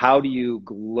 how do you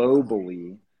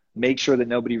globally make sure that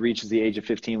nobody reaches the age of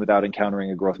 15 without encountering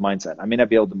a growth mindset? I may not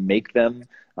be able to make them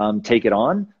take it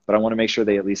on, but I want to make sure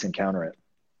they at least encounter it.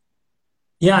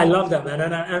 Yeah, I love that, man.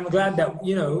 And I'm glad that,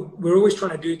 you know, we're always trying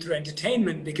to do it through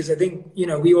entertainment, because I think, you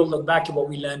know, we all look back at what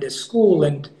we learned at school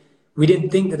and we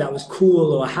didn't think that was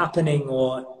cool or happening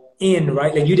or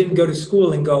right? Like, you didn't go to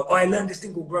school and go, oh, I learned this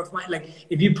thing called growth mindset. Like,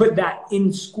 if you put that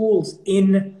in schools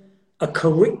in a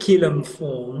curriculum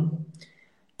form,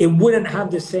 it wouldn't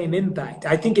have the same impact.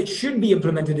 I think it should be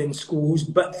implemented in schools,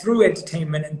 but through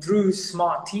entertainment and through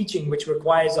smart teaching, which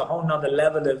requires a whole nother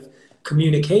level of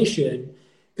communication,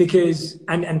 because,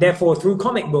 and therefore through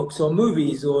comic books or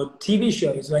movies or TV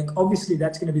shows, like, obviously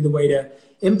that's going to be the way to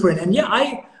imprint. And yeah,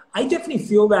 I definitely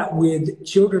feel that with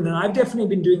children, and I've definitely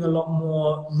been doing a lot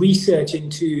more research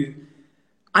into,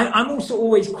 I'm also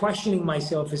always questioning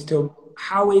myself as to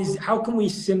how can we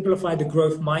simplify the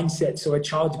growth mindset so a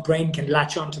child's brain can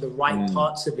latch onto the right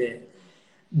parts of it?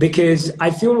 Because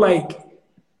I feel like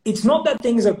it's not that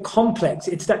things are complex,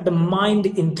 it's that the mind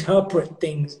interprets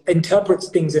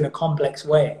things in a complex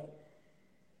way.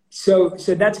 So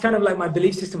that's kind of like my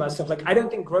belief system about stuff. Like, I don't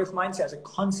think growth mindset as a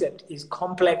concept is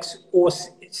complex or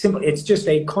simple. It's just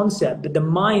a concept. But the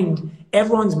mind,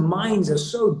 everyone's minds are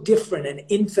so different and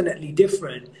infinitely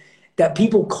different that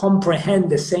people comprehend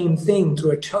the same thing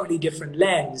through a totally different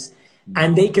lens,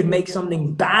 and they could make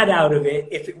something bad out of it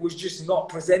if it was just not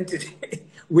presented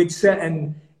with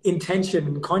certain intention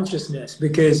and consciousness,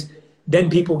 because then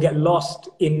people get lost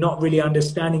in not really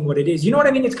understanding what it is. You know what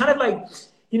I mean? It's kind of like,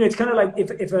 you know, it's kind of like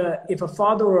if a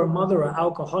father or a mother are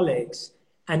alcoholics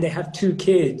and they have two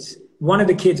kids, one of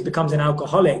the kids becomes an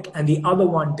alcoholic and the other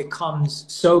one becomes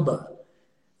sober.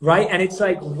 Right? And it's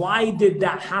like, why did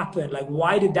that happen? Like,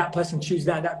 why did that person choose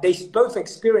that? They both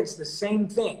experienced the same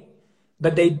thing,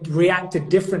 but they reacted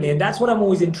differently. And that's what I'm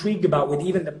always intrigued about with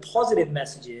even the positive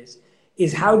messages,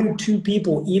 is how do two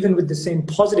people, even with the same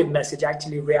positive message,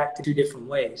 actually react to two different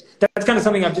ways? That's kind of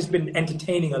something I've just been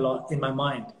entertaining a lot in my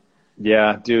mind.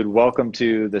 Yeah, dude, welcome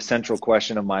to the central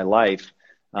question of my life.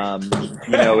 You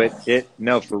know,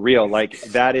 no, for real, like,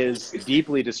 that is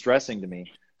deeply distressing to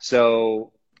me.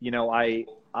 So, you know, I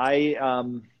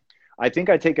think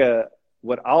I take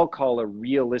what I'll call a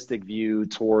realistic view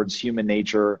towards human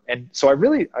nature. And so I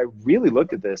really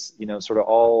looked at this, you know, sort of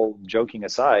all joking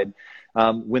aside.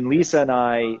 When Lisa and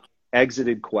I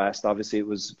exited Quest, obviously it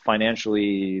was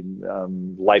financially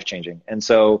life-changing. And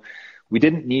so we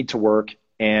didn't need to work.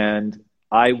 And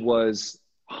I was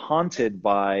haunted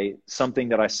by something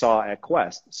that I saw at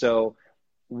Quest. So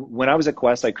when I was at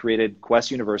Quest, I created Quest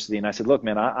University, and I said, look,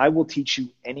 man, I will teach you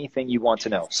anything you want to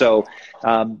know. So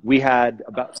we had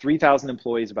about 3,000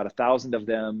 employees, about 1,000 of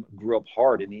them grew up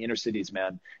hard in the inner cities,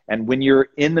 man. And when you're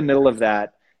in the middle of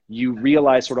that, you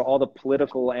realize sort of all the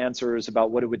political answers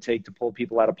about what it would take to pull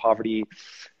people out of poverty.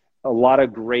 a lot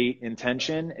of great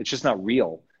intention. It's just not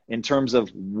real in terms of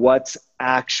what's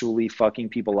actually fucking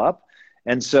people up.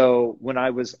 And so when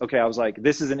I was like,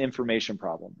 this is an information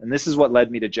problem. And this is what led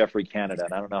me to Geoffrey Canada.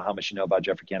 And I don't know how much you know about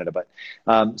Geoffrey Canada,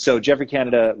 but so Geoffrey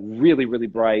Canada, really, really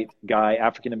bright guy,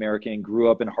 African-American,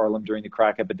 grew up in Harlem during the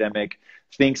crack epidemic,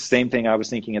 thinks same thing I was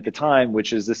thinking at the time,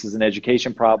 which is this is an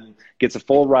education problem, gets a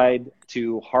full ride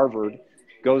to Harvard,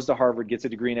 goes to Harvard, gets a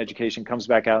degree in education, comes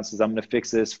back out and says, I'm going to fix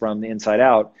this from the inside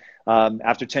out.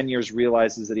 After 10 years,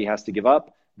 realizes that he has to give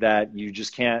up, that you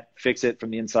just can't fix it from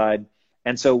the inside.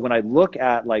 And so when I look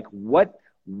at like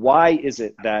why is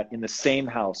it that in the same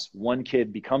house, one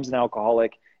kid becomes an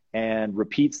alcoholic and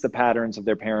repeats the patterns of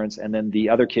their parents, and then the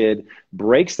other kid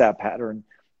breaks that pattern,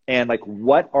 and like,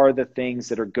 what are the things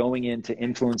that are going into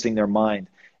influencing their mind?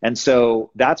 And so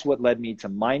that's what led me to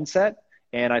mindset.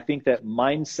 And I think that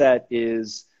mindset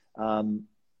is,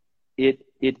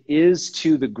 it is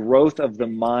to the growth of the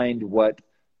mind what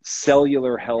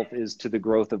cellular health is to the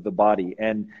growth of the body.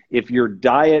 And if your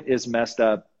diet is messed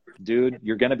up, dude,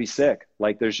 you're going to be sick.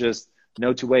 Like, there's just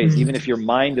no two ways. Even if your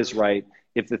mind is right,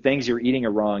 if the things you're eating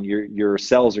are wrong, your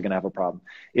cells are going to have a problem.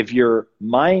 If your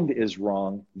mind is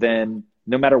wrong, then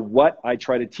no matter what I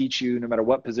try to teach you, no matter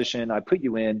what position I put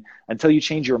you in, until you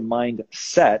change your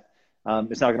mindset,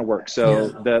 it's not going to work.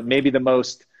 So maybe the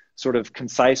most sort of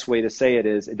concise way to say it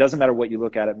is, it doesn't matter what you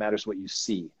look at, it matters what you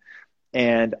see.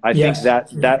 And I think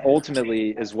that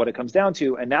ultimately is what it comes down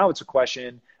to. And now it's a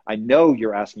question, I know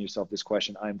you're asking yourself this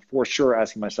question. I'm for sure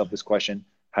asking myself this question.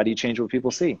 How do you change what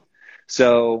people see?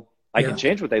 So I can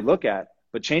change what they look at,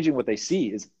 but changing what they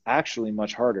see is actually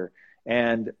much harder.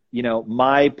 And, you know,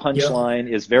 my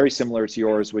punchline is very similar to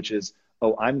yours, which is,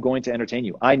 oh, I'm going to entertain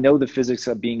you. I know the physics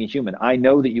of being a human. I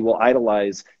know that you will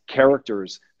idolize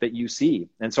characters that you see.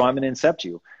 And so I'm going to incept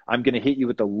you. I'm going to hit you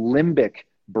with the limbic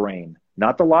brain,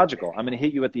 not the logical. I'm going to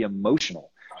hit you at the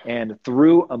emotional. And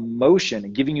through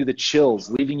emotion, giving you the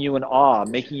chills, leaving you in awe,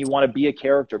 making you want to be a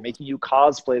character, making you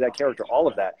cosplay that character, all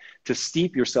of that, to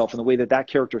steep yourself in the way that that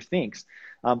character thinks,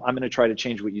 I'm going to try to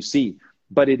change what you see.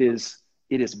 But it is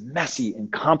messy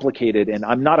and complicated, and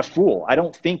I'm not a fool. I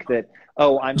don't think that,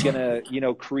 oh, I'm going to, you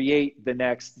know, create the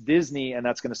next Disney and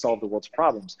that's going to solve the world's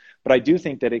problems. But I do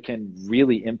think that it can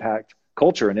really impact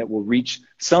culture, and it will reach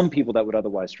some people that would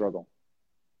otherwise struggle.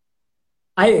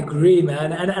 I agree,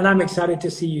 man. And I'm excited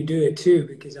to see you do it too,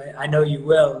 because I know you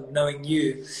will, knowing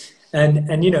you.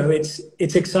 And you know, it's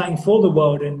exciting for the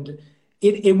world, and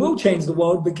it will change the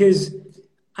world, because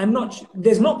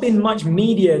there's not been much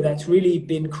media that's really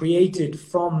been created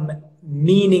from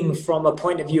meaning, from a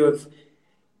point of view of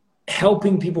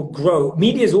helping people grow.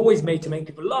 Media is always made to make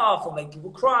people laugh or make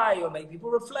people cry or make people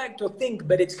reflect or think,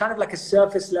 but it's kind of like a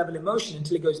surface level emotion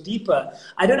until it goes deeper.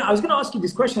 I don't know. I was going to ask you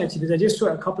this question actually, because I just saw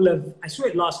I saw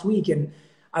it last week, and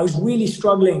I was really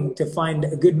struggling to find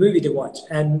a good movie to watch.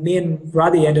 And me and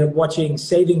Radhi ended up watching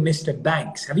Saving Mr.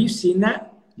 Banks. Have you seen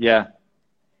that? Yeah.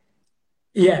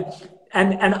 Yeah.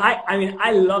 And I mean,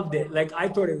 I loved it. Like, I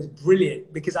thought it was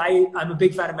brilliant, because I'm a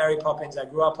big fan of Mary Poppins. I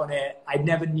grew up on it. I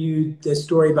never knew the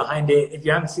story behind it. If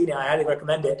you haven't seen it, I highly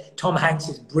recommend it. Tom Hanks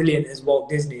is brilliant as Walt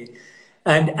Disney.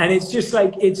 And it's just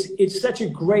like, it's such a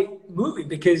great movie,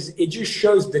 because it just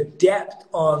shows the depth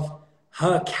of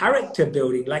her character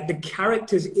building. Like, the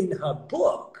characters in her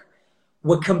book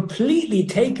were completely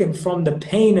taken from the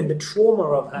pain and the trauma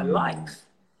of her life.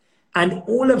 And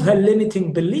all of her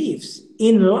limiting beliefs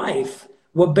in life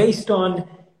were based on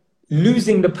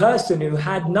losing the person who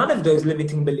had none of those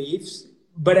limiting beliefs,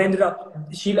 but ended up,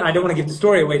 I don't want to give the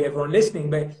story away to everyone listening,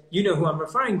 but you know who I'm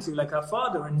referring to, like her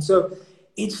father. And so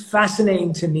it's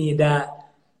fascinating to me that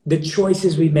the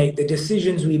choices we make, the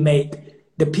decisions we make,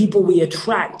 the people we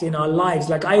attract in our lives,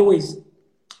 like I always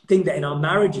think that in our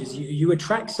marriages, you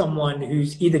attract someone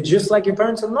who's either just like your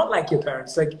parents or not like your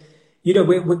parents. Like, you know,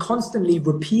 we're constantly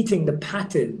repeating the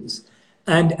patterns.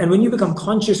 And when you become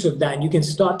conscious of that and you can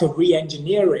start to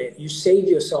re-engineer it, you save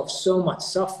yourself so much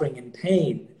suffering and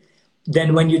pain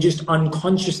than when you're just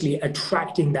unconsciously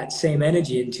attracting that same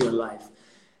energy into your life.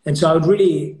 And so I would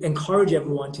really encourage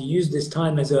everyone to use this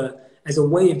time as a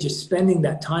way of just spending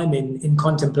that time in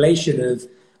contemplation of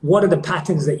what are the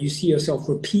patterns that you see yourself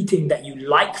repeating that you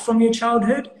like from your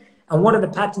childhood, and what are the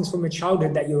patterns from your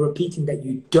childhood that you're repeating that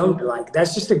you don't like.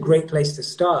 That's just a great place to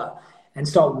start, and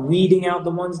start weeding out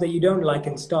the ones that you don't like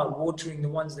and start watering the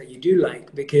ones that you do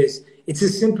like, because it's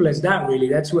as simple as that, really.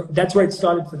 That's where it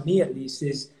started for me, at least,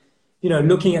 is, you know,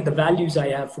 looking at the values I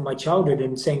have from my childhood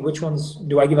and saying, which ones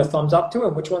do I give a thumbs up to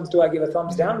and which ones do I give a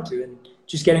thumbs down to, and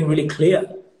just getting really clear.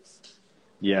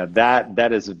 Yeah,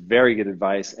 that is very good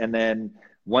advice. And then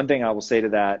one thing I will say to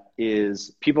that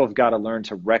is people have got to learn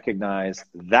to recognize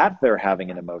that they're having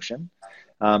an emotion,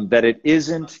 that it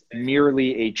isn't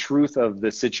merely a truth of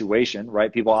the situation,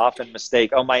 right? People often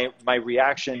mistake, oh, my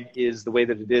reaction is the way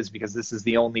that it is because this is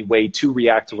the only way to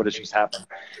react to what has just happened.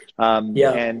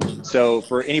 And so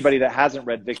for anybody that hasn't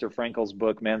read Viktor Frankl's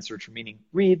book, Man's Search for Meaning,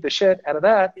 read the shit out of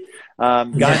that.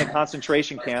 Guy in a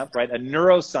concentration camp, right? A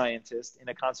neuroscientist in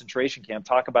a concentration camp,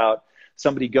 talk about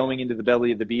somebody going into the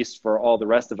belly of the beast for all the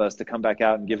rest of us to come back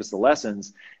out and give us the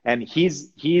lessons. And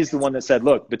he's the one that said,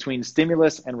 look, between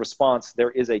stimulus and response, there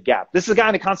is a gap. This is a guy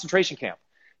in a concentration camp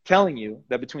telling you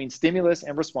that between stimulus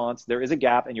and response, there is a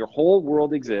gap, and your whole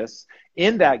world exists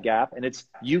in that gap, and it's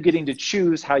you getting to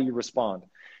choose how you respond.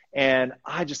 And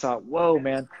I just thought, whoa,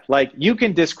 man, like you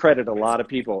can discredit a lot of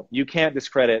people. You can't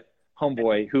discredit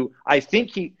homeboy, who I think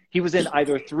he was in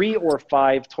either 3 or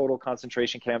 5 total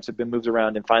concentration camps, had been moved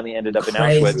around and finally ended up in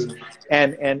Auschwitz.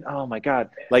 And oh my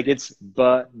God, like it's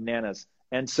bananas.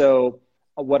 And so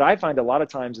what I find a lot of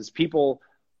times is people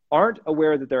aren't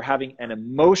aware that they're having an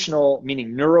emotional,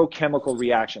 meaning neurochemical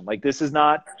reaction. Like this is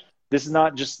not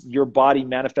just your body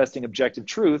manifesting objective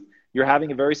truth. You're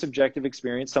having a very subjective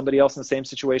experience. Somebody else in the same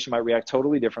situation might react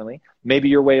totally differently. Maybe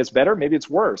your way is better, maybe it's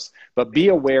worse, but be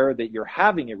aware that you're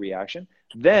having a reaction.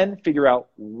 Then figure out,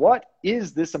 what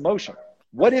is this emotion?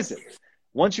 What is it?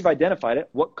 Once you've identified it,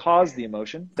 what caused the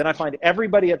emotion? Then I find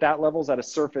everybody at that level is at a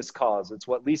surface cause. It's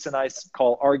what Lisa and I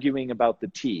call arguing about the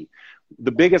tea.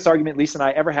 The biggest argument Lisa and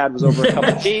I ever had was over a cup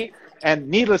of tea. And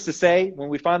needless to say, when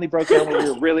we finally broke down what we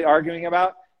were really arguing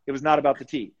about, it was not about the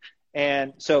tea.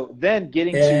 And so then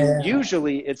getting to,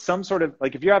 usually it's some sort of,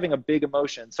 like if you're having a big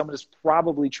emotion, someone is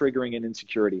probably triggering an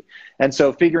insecurity. And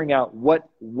so figuring out what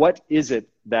is it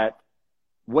that,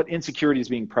 what insecurity is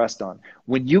being pressed on.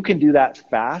 When you can do that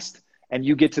fast and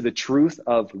you get to the truth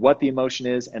of what the emotion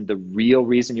is and the real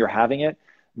reason you're having it,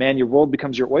 man, your world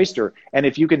becomes your oyster. And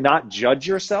if you can not judge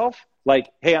yourself,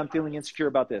 like, hey, I'm feeling insecure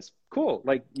about this. Cool.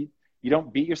 Like you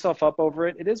don't beat yourself up over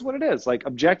it. It is what it is. Like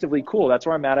objectively, cool. That's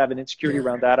where I'm at. I have an insecurity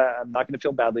around that. I'm not going to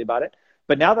feel badly about it.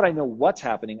 But now that I know what's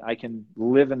happening, I can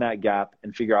live in that gap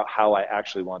and figure out how I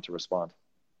actually want to respond.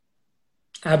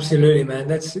 Absolutely, man.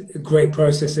 That's great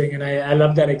processing. And I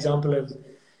love that example of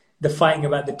the fighting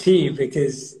about the tea,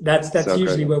 because that's so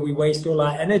usually where we waste all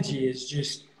our energy, is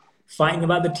just fighting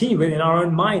about the tea within our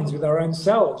own minds, with our own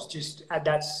selves, just at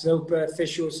that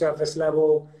superficial surface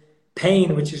level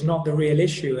pain, which is not the real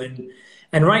issue.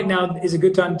 And right now is a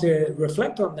good time to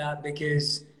reflect on that,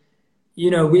 because,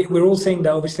 you know, we're all saying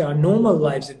that obviously our normal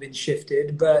lives have been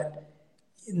shifted, but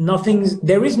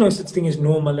there is no such thing as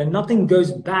normal, and nothing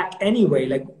goes back anyway.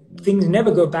 Like things never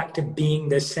go back to being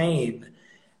the same,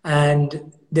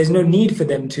 and there's no need for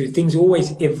them to. Things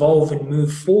always evolve and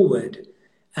move forward,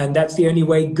 and that's the only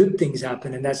way good things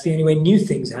happen, and that's the only way new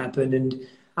things happen. And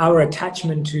our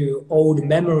attachment to old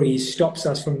memories stops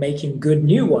us from making good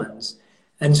new ones.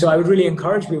 And so I would really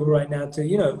encourage people right now to,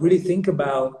 you know, really think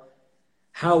about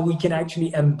how we can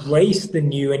actually embrace the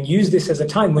new and use this as a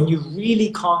time when you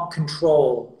really can't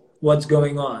control what's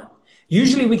going on.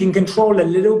 Usually we can control a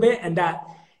little bit, and that,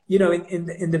 you know,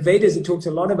 in the Vedas, it talks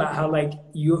a lot about how like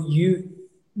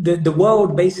the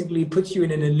world basically puts you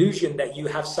in an illusion that you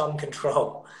have some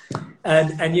control.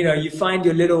 And you know, you find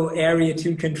your little area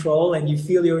to control and you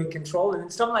feel you're in control. And then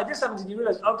something like this happens and you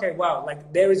realize, okay, wow,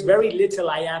 like there is very little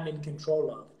I am in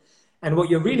control of. And what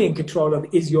you're really in control of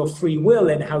is your free will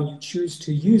and how you choose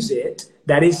to use it.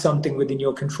 That is something within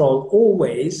your control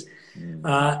always.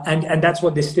 And that's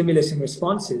what the stimulus and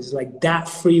response is, like that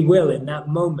free will in that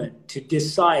moment to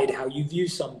decide how you view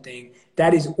something.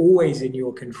 That is always in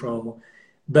your control.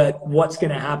 But what's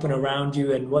going to happen around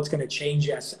you and what's going to change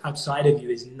us outside of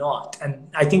you is not. And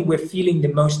I think we're feeling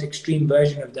the most extreme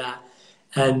version of that.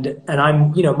 And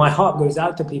I'm, you know, my heart goes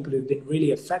out to people who've been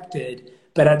really affected.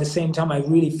 But at the same time, I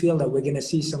really feel that we're going to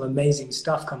see some amazing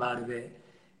stuff come out of it,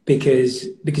 because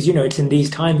you know, it's in these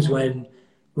times when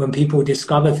people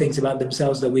discover things about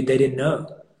themselves that they didn't know.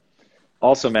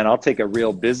 Also, man, I'll take a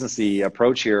real businessy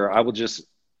approach here.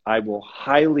 I will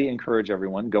highly encourage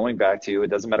everyone, going back to, it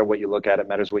doesn't matter what you look at, it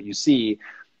matters what you see.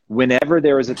 Whenever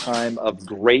there is a time of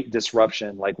great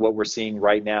disruption, like what we're seeing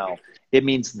right now, it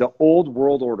means the old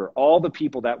world order, all the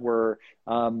people that were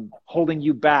holding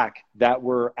you back, that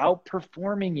were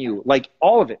outperforming you, like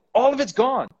all of it's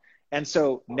gone. And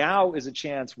so now is a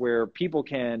chance where people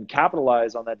can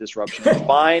capitalize on that disruption,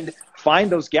 find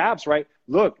those gaps, right?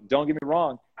 Look, don't get me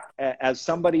wrong. As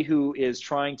somebody who is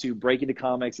trying to break into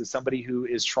comics, as somebody who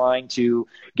is trying to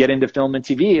get into film and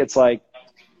TV, it's like,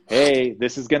 hey,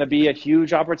 this is going to be a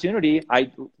huge opportunity.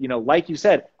 You know, like you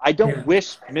said, I don't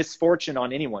wish misfortune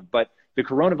on anyone, but the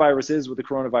coronavirus is what the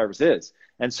coronavirus is.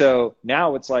 And so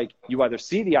now it's like you either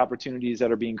see the opportunities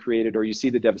that are being created or you see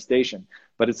the devastation.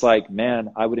 But it's like,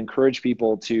 man, I would encourage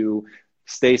people to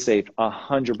stay safe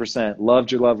 100%.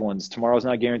 Loved your loved ones. Tomorrow's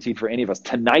not guaranteed for any of us.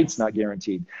 Tonight's not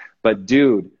guaranteed. But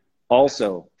dude,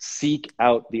 also seek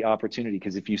out the opportunity,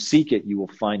 because if you seek it, you will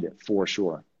find it for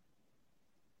sure.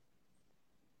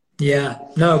 Yeah,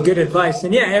 no, good advice.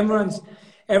 And yeah, everyone's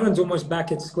almost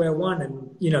back at square one,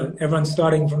 and you know, everyone's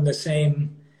starting from the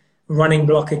same running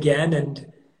block again.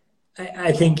 And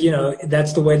I think, you know,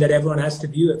 that's the way that everyone has to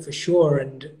view it for sure.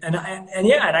 And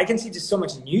yeah, and I can see just so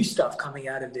much new stuff coming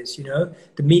out of this. You know,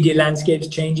 the media landscape's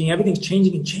changing, everything's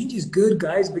changing, and change is good,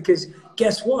 guys, because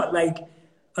guess what? Like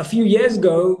a few years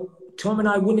ago, Tom and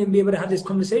I wouldn't even be able to have this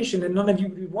conversation, and none of you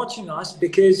would be watching us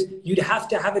because you'd have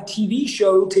to have a TV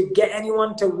show to get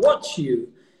anyone to watch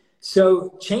you.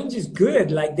 So change is good.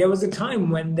 Like there was a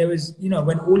time when there was, you know,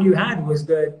 when all you had was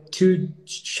the 2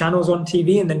 channels on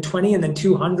TV, and then 20, and then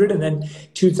 200, and then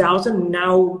 2000.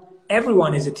 Now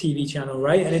everyone is a TV channel,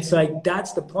 right? And it's like,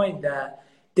 that's the point, that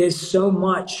there's so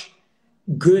much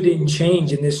good in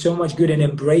change, and there's so much good in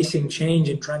embracing change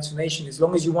and transformation. As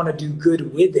long as you want to do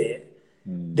good with it,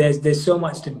 there's so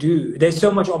much to do. There's so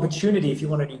much opportunity if you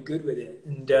want to do good with it.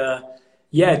 And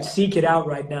yeah, seek it out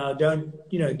right now. Don't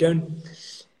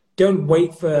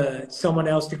wait for someone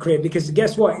else to create, because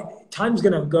guess what? Time's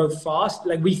going to go fast.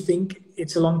 Like we think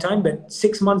it's a long time, but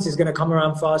 6 months is going to come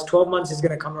around fast. 12 months is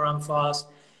going to come around fast.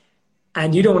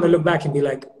 And you don't want to look back and be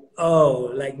like,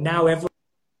 oh, like now everyone,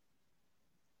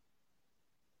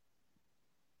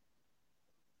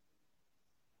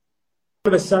 all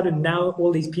of a sudden now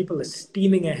all these people are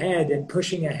steaming ahead and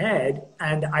pushing ahead,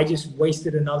 and I just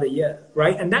wasted another year,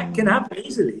 right? And that can happen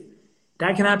easily.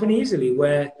 That can happen easily,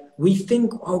 where we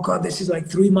think, oh God, this is like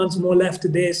 3 months more left to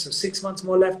this, or 6 months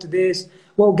more left to this.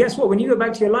 Well, guess what? When you go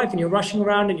back to your life and you're rushing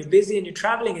around and you're busy and you're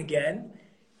traveling again,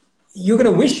 you're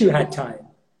going to wish you had time.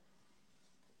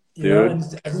 You know, and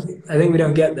I think we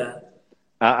don't get that.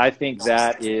 I think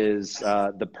that is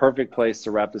the perfect place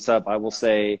to wrap this up. I will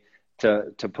say,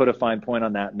 to put a fine point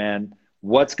on that, man,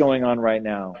 what's going on right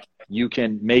now? You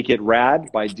can make it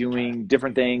rad by doing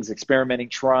different things, experimenting,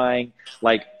 trying,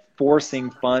 like forcing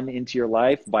fun into your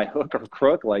life by hook or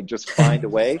crook, like just find a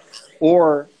way,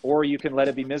 or you can let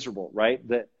it be miserable, right?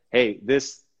 That, hey,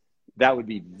 that would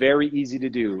be very easy to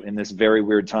do in this very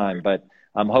weird time. But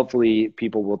hopefully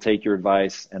people will take your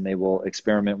advice and they will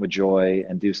experiment with joy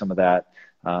and do some of that.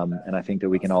 And I think that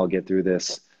we can all get through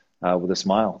this with a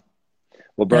smile.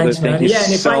 Well, brother, thank you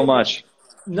so much.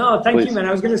 No, thank you, man.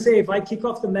 I was going to say, if I kick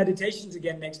off the meditations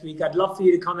again next week, I'd love for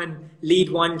you to come and lead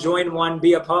one, join one,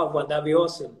 be a part of one. That'd be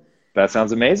awesome. That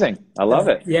sounds amazing. I love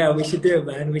it. Yeah, we should do it,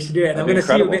 man. We should do it. I'm going to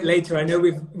see you a bit later. I know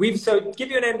we've so give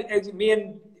you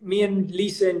me and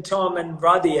Lisa and Tom and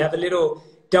Radhi have a little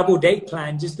double date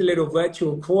plan, just a little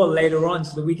virtual call later on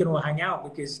so that we can all hang out,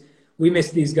 because we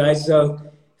miss these guys. So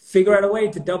figure out a way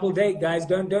to double date, guys.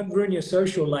 Don't ruin your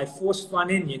social life. Force fun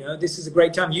in, you know. This is a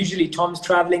great time. Usually Tom's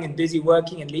traveling and busy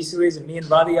working, and Lisa is, and me and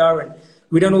Radhi are, and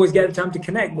we don't always get the time to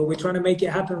connect, but we're trying to make it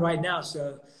happen right now.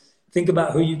 So think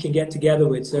about who you can get together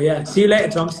with. So yeah, see you later,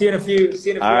 Tom. See you in a few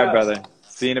All right, hours. Brother.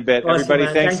 See you in a bit. Awesome, everybody,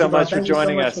 man. Thanks so much for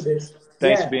joining us.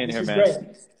 Thanks for being here, man. Great.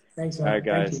 Thanks, man. All right,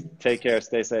 guys. Take care.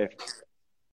 Stay safe.